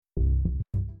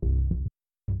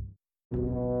Good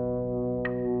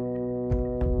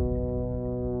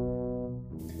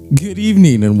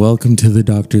evening and welcome to the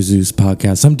Dr. Zeus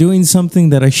podcast. I'm doing something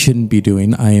that I shouldn't be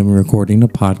doing. I am recording a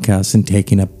podcast and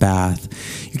taking a bath.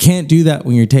 You can't do that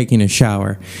when you're taking a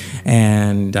shower.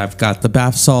 And I've got the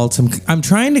bath salts. I'm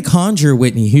trying to conjure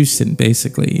Whitney Houston,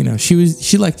 basically. You know,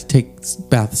 she liked to take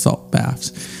bath salt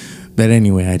baths. But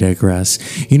anyway, I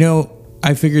digress. You know,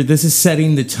 I figured this is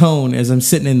setting the tone as I'm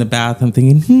sitting in the bath. I'm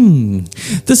thinking,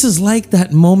 this is like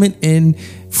that moment in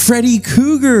Freddy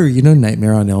Krueger, you know,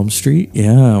 Nightmare on Elm Street.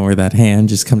 Yeah, where that hand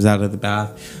just comes out of the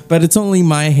bath. But it's only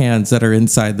my hands that are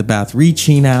inside the bath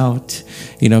reaching out,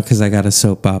 you know, because I got to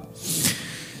soap up.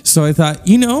 So I thought,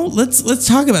 you know, let's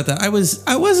talk about that. I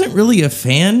wasn't really a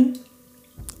fan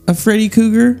of Freddy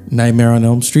Krueger, Nightmare on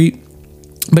Elm Street.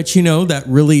 But you know,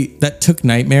 that took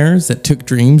nightmares, that took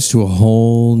dreams to a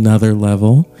whole nother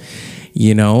level.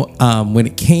 You know, when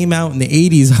it came out in the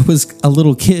 80s, I was a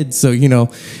little kid. So, you know,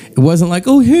 it wasn't like,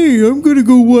 oh, hey, I'm going to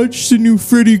go watch the new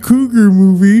Freddy Krueger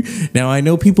movie. Now, I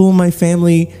know people in my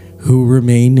family who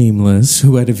remain nameless,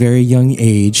 who at a very young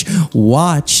age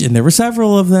watched, and there were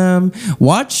several of them,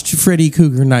 watched Freddy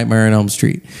Krueger Nightmare on Elm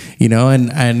Street. You know,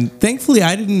 and thankfully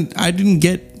I didn't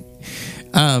get...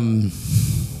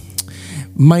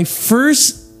 My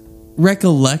first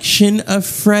recollection of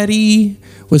Freddy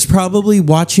was probably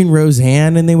watching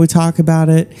Roseanne and they would talk about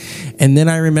it. And then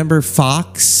I remember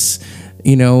Fox,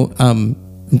 you know, I'm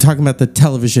talking about the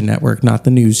television network, not the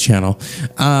news channel.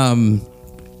 In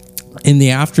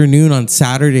the afternoon on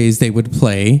Saturdays, they would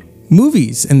play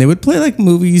movies, and they would play like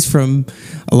movies from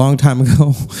a long time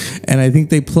ago. And I think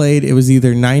they played, it was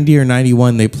either 90 or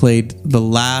 91. They played the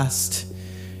last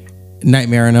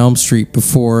Nightmare on Elm Street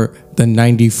before the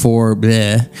 94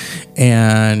 bleh.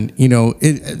 And you know,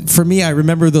 for me, I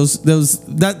remember that's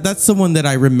the one that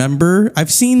I remember.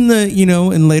 I've seen the, you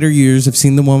know, in later years, I've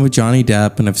seen the one with Johnny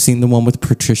Depp, and I've seen the one with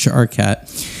Patricia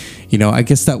Arquette. You know, I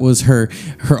guess that was her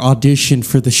audition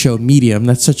for the show Medium.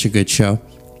 That's such a good show,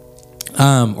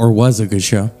 or was a good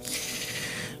show.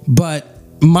 But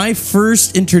my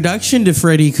first introduction to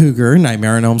Freddy Krueger,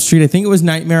 Nightmare on Elm Street, I think it was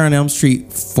Nightmare on Elm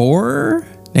Street 4,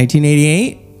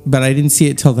 1988, but I didn't see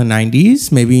it till the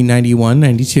 90s, maybe 91,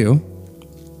 92.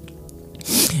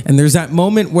 And there's that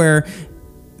moment where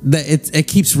it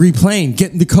keeps replaying,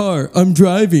 get in the car, I'm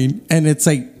driving. And it's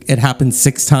like, it happens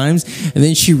 6 times. And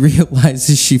then she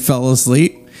realizes she fell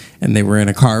asleep and they were in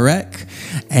a car wreck.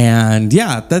 And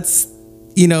yeah, that's,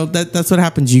 you know, that's what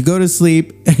happens. You go to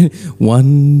sleep.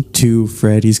 1, 2,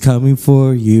 Freddy's coming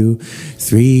for you.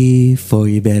 3, 4,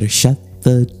 you better shut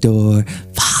the door.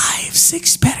 5,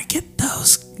 6, better get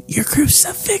your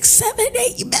crucifix. 7,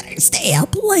 8, you better stay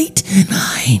up late.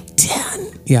 9,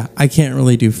 10. Yeah, I can't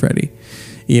really do Freddy.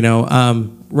 You know,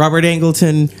 Robert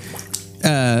Angleton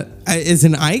is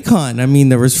an icon. I mean,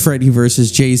 there was Freddy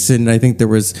versus Jason. I think there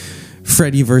was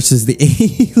Freddy versus the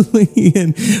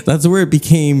Alien. That's where it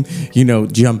became, you know,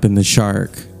 Jumpin' the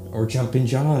Shark, or Jumpin'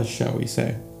 Jaws, shall we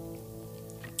say.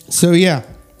 So yeah,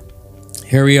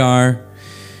 here we are.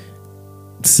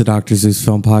 It's the Dr. Zeus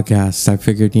Film Podcast. I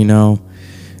figured, you know,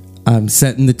 I'm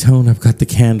setting the tone. I've got the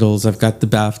candles. I've got the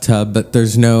bathtub. But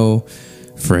there's no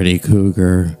Freddy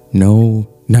Krueger.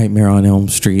 No Nightmare on Elm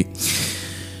Street.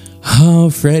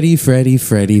 Oh, Freddy.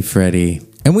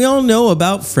 And we all know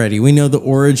about Freddy. We know the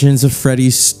origins of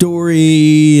Freddy's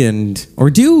story. Or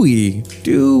do we?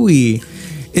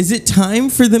 Is it time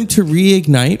for them to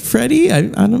reignite Freddy? I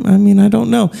don't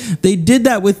know. They did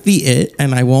that with the It,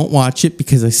 and I won't watch it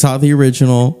because I saw the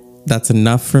original. That's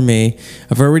enough for me.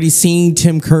 I've already seen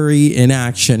Tim Curry in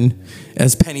action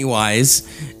as Pennywise,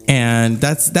 and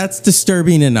that's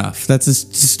disturbing enough. That's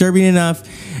disturbing enough.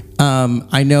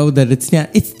 I know that it's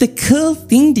the cool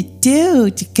thing to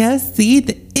do to go see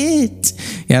the It.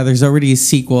 Yeah, there's already a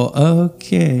sequel.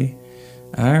 Okay.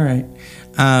 All right.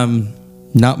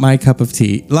 Not my cup of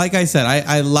tea. Like I said,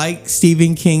 I like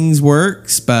Stephen King's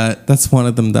works, but that's one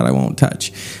of them that I won't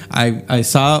touch. I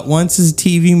saw it once as a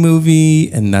TV movie,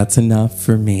 and that's enough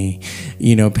for me.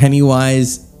 You know,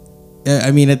 Pennywise,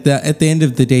 I mean, at the end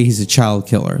of the day, he's a child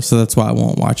killer, so that's why I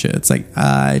won't watch it. It's like,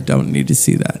 I don't need to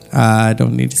see that.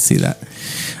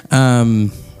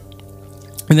 And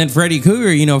then Freddy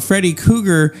Krueger, you know,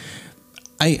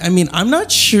 I mean, I'm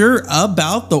not sure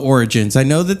about the origins. I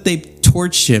know that they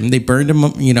torched him. They burned him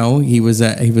up. You know, he was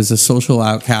a social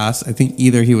outcast. I think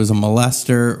either he was a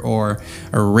molester or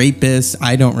a rapist.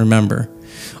 I don't remember.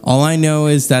 All I know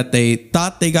is that they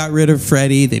thought they got rid of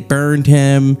Freddy. They burned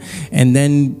him. And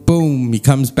then, boom, he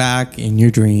comes back in your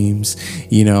dreams,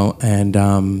 you know, and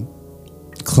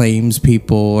claims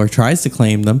people or tries to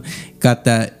claim them. Got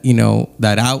that, you know,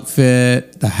 that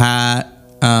outfit, the hat,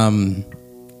 I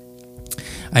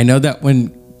know that when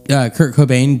Kurt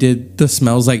Cobain did the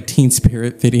Smells Like Teen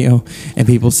Spirit video and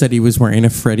people said he was wearing a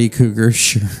Freddy Krueger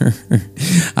shirt.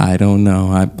 I don't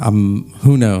know. I'm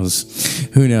who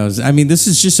knows? I mean, this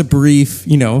is just a brief,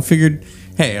 figured,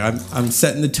 hey, I'm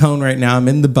setting the tone right now. I'm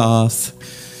in the bath,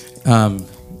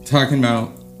 talking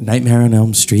about Nightmare on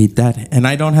Elm Street, and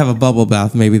I don't have a bubble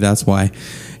bath. Maybe that's why,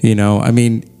 I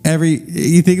mean,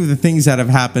 you think of the things that have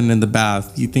happened in the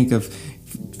bath. You think of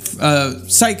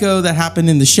Psycho that happened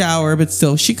in the shower, but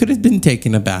still, she could have been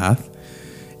taking a bath,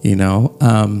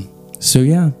 So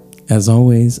yeah, as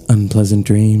always, unpleasant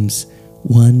dreams.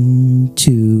 1,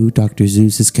 2, Dr.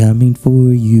 Zeus is coming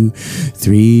for you.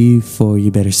 3, 4,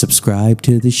 you better subscribe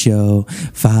to the show.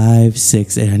 5,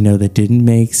 6, and I know that didn't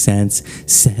make sense.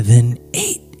 7,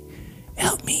 8,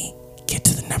 help me get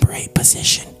to the number 8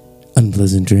 position.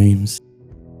 Unpleasant dreams.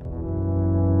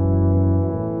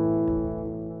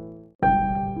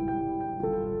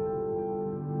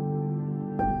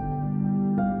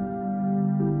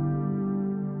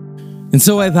 And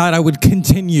so I thought I would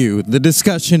continue the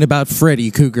discussion about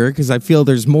Freddy Krueger because I feel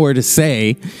there's more to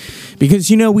say. Because,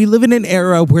 we live in an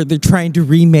era where they're trying to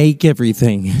remake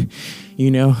everything.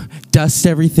 Dust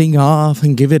everything off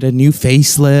and give it a new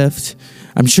facelift.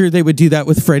 I'm sure they would do that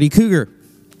with Freddy Krueger.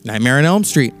 Nightmare on Elm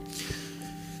Street.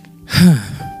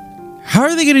 How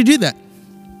are they going to do that?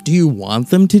 Do you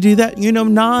want them to do that?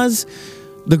 Nas,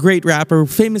 the great rapper,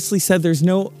 famously said there's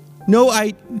no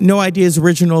idea is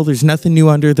original. There's nothing new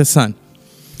under the sun.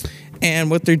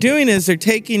 And what they're doing is they're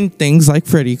taking things like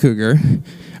Freddy Krueger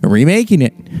and remaking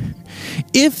it.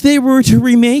 If they were to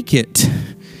remake it,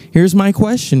 here's my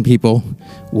question, people.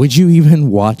 Would you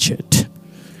even watch it?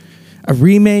 A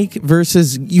remake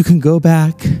versus you can go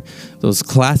back, those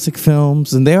classic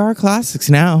films, and they are classics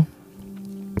now.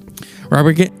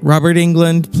 Robert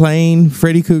Englund playing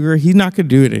Freddy Krueger, he's not going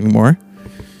to do it anymore.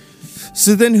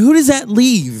 So then who does that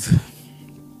leave?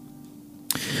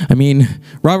 I mean,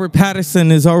 Robert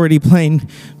Pattinson is already playing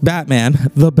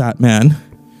Batman, the Batman.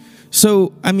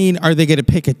 So, I mean, are they going to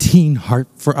pick a teen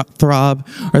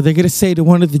heartthrob? Are they going to say to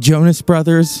one of the Jonas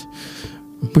Brothers,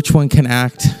 which one can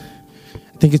act?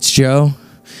 I think it's Joe.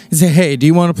 And say, hey, do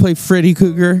you want to play Freddy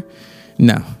Krueger?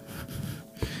 No.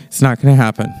 It's not going to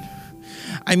happen.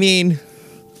 I mean,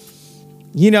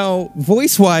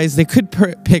 voice-wise, they could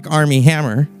pick Armie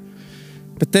Hammer.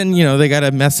 But then, they got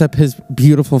to mess up his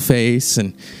beautiful face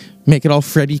and make it all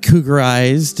Freddy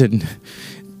Kruegerized. And,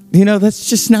 that's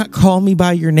just not Call Me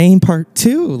By Your Name Part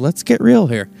 2. Let's get real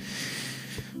here.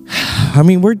 I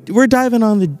mean, we're diving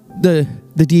on the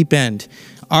deep end.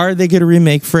 Are they going to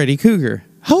remake Freddy Krueger?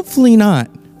 Hopefully not.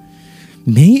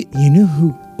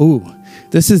 Who? Oh,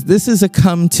 this is a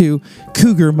come to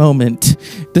Cougar moment.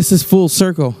 This is full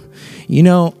circle.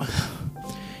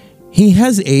 He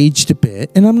has aged a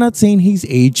bit, and I'm not saying he's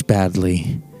aged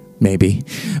badly, maybe.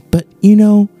 But,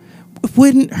 it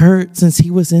wouldn't hurt since he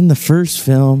was in the first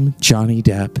film, Johnny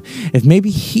Depp. If maybe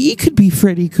he could be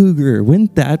Freddy Krueger,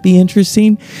 wouldn't that be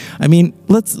interesting? I mean,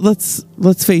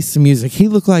 let's face the music. He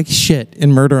looked like shit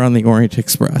in Murder on the Orient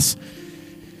Express.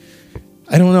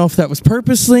 I don't know if that was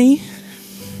purposely.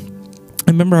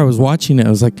 I remember I was watching it. I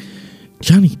was like,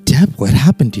 Johnny Depp, what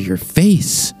happened to your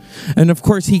face? And of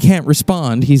course, he can't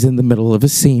respond. He's in the middle of a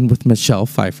scene with Michelle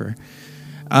Pfeiffer.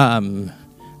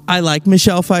 I like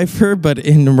Michelle Pfeiffer, but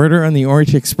in Murder on the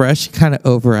Orient Express, she kind of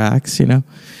overacts,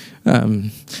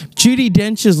 Judi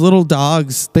Dench's little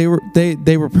dogs, they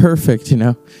were perfect,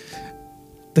 The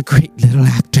great little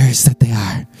actors that they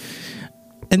are.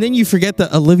 And then you forget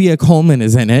that Olivia Colman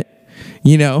is in it,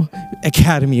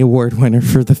 Academy Award winner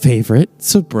for The Favorite.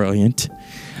 So brilliant.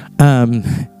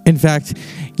 In fact,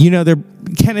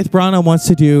 Kenneth Branagh wants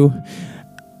to do,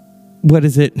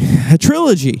 a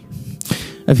trilogy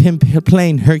of him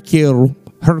playing Hercule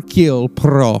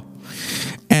Poirot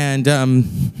and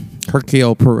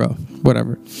Hercule Poirot,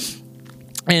 whatever.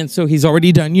 And so he's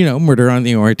already done, Murder on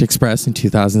the Orient Express in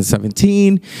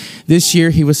 2017. This year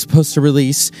he was supposed to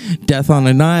release Death on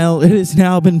the Nile. It has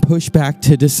now been pushed back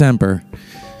to December.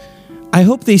 I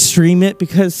hope they stream it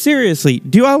because seriously,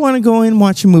 do I want to go in and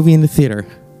watch a movie in the theater?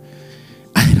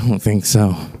 I don't think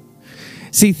so.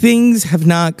 See, things have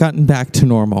not gotten back to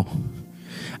normal.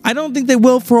 I don't think they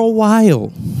will for a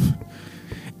while.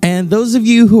 And those of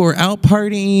you who are out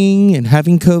partying and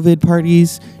having COVID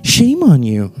parties, shame on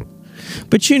you.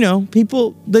 But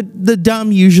people, the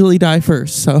dumb usually die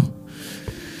first. So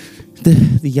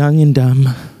the young and dumb,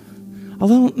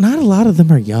 although not a lot of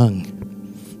them are young.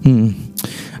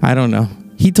 I don't know.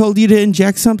 He told you to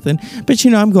inject something, but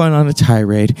I'm going on a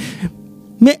tirade.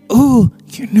 Who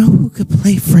could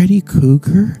play Freddy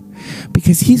Krueger?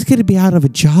 because he's going to be out of a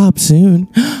job soon.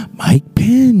 Mike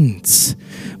Pence.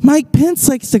 Mike Pence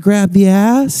likes to grab the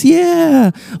ass.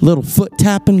 Yeah. Little foot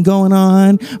tapping going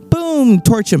on. Boom.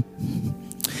 Torch him.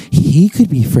 He could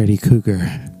be Freddy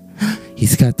Krueger.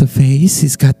 He's got the face,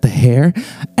 he's got the hair,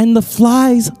 and the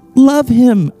flies love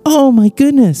him. Oh my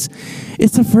goodness.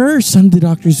 It's a first on the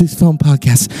Dr. Zeus Film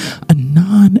Podcast. A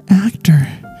non-actor.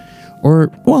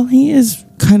 Or, well, he is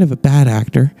kind of a bad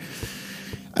actor.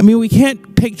 I mean, we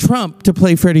can't pick Trump to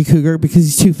play Freddy Krueger because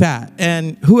he's too fat.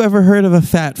 And who ever heard of a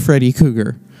fat Freddy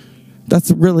Krueger?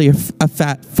 That's really a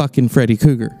fat fucking Freddy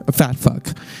Krueger. A fat fuck.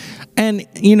 And,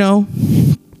 you know,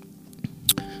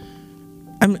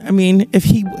 I mean, if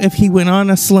he went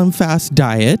on a slim fast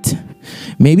diet,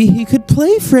 maybe he could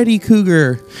play Freddy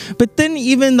Krueger. But then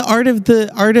even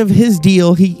the art of his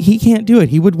deal, he can't do it.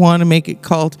 He would want to make it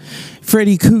called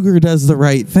Freddy Krueger Does the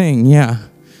Right Thing. Yeah.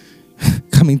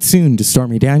 Coming soon to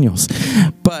Stormy Daniels.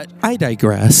 But I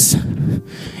digress.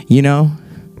 You know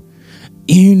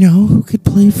who could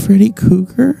play Freddy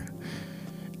Krueger?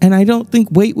 And I don't think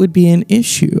weight would be an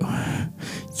issue.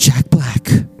 Jack Black.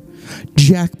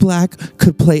 Jack Black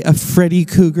could play a Freddy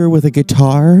Krueger with a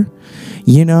guitar,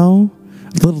 you know?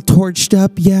 A little torched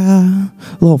up, yeah.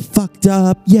 A little fucked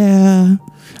up, yeah.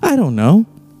 I don't know.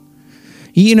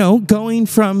 You know, going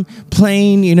from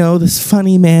playing, you know, this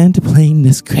funny man to playing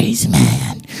this crazy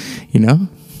man, you know?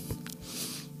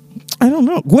 I don't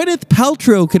know. Gwyneth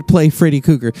Paltrow could play Freddy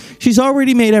Krueger. She's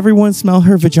already made everyone smell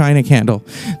her vagina candle.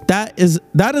 That is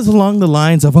along the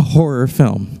lines of a horror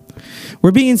film.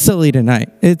 We're being silly tonight.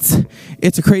 It's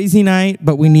a crazy night,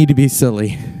 but we need to be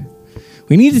silly.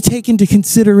 We need to take into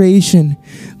consideration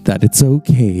that it's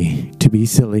okay to be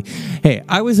silly. Hey,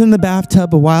 I was in the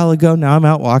bathtub a while ago. Now I'm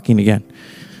out walking again.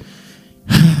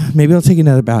 Maybe I'll take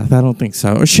another bath. I don't think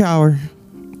so. Or shower.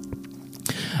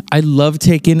 I love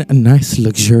taking a nice,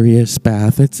 luxurious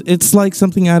bath. It's like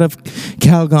something out of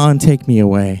Calgon, Take Me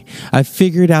Away. I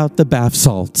figured out the bath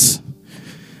salts.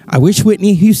 I wish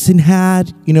Whitney Houston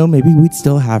had, you know, maybe we'd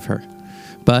still have her.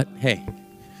 But, hey,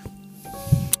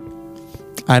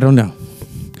 I don't know.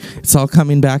 It's all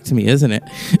coming back to me, isn't it?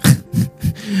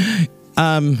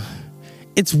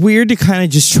 It's weird to kind of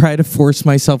just try to force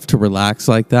myself to relax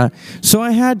like that. So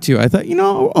I had to. I thought, you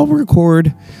know, I'll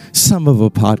record some of a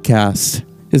podcast.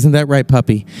 Isn't that right,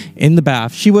 puppy? In the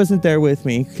bath. She wasn't there with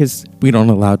me because we don't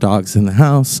allow dogs in the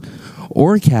house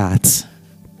or cats.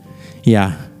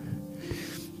 Yeah.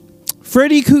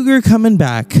 Freddy Krueger coming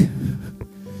back.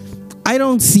 I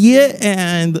don't see it,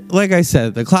 and like I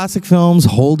said, the classic films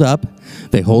hold up.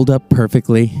 They hold up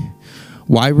perfectly.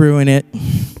 Why ruin it?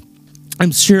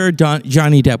 I'm sure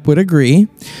Johnny Depp would agree.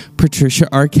 Patricia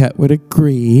Arquette would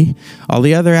agree. All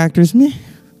the other actors, meh.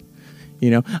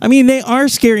 You know, I mean, they are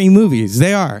scary movies.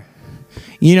 They are.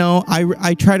 You know,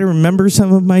 I try to remember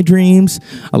some of my dreams.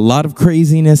 A lot of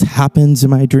craziness happens in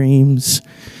my dreams.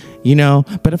 You know,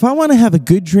 but if I want to have a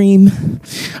good dream,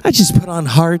 I just put on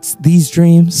Hearts, These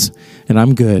Dreams, and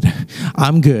I'm good.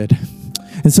 I'm good.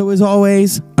 And so as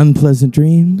always, unpleasant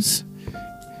dreams.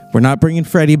 We're not bringing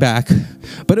Freddy back,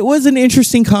 but it was an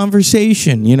interesting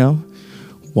conversation, you know.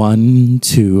 1,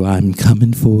 2, I'm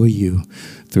coming for you.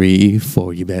 3,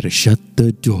 4, you better shut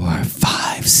the door.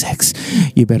 5, 6,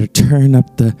 you better turn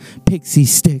up the pixie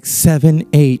stick. 7,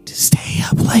 8, stay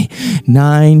up late.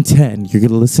 9, 10, you're going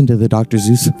to listen to the Dr.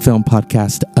 Zeus Film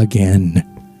Podcast again.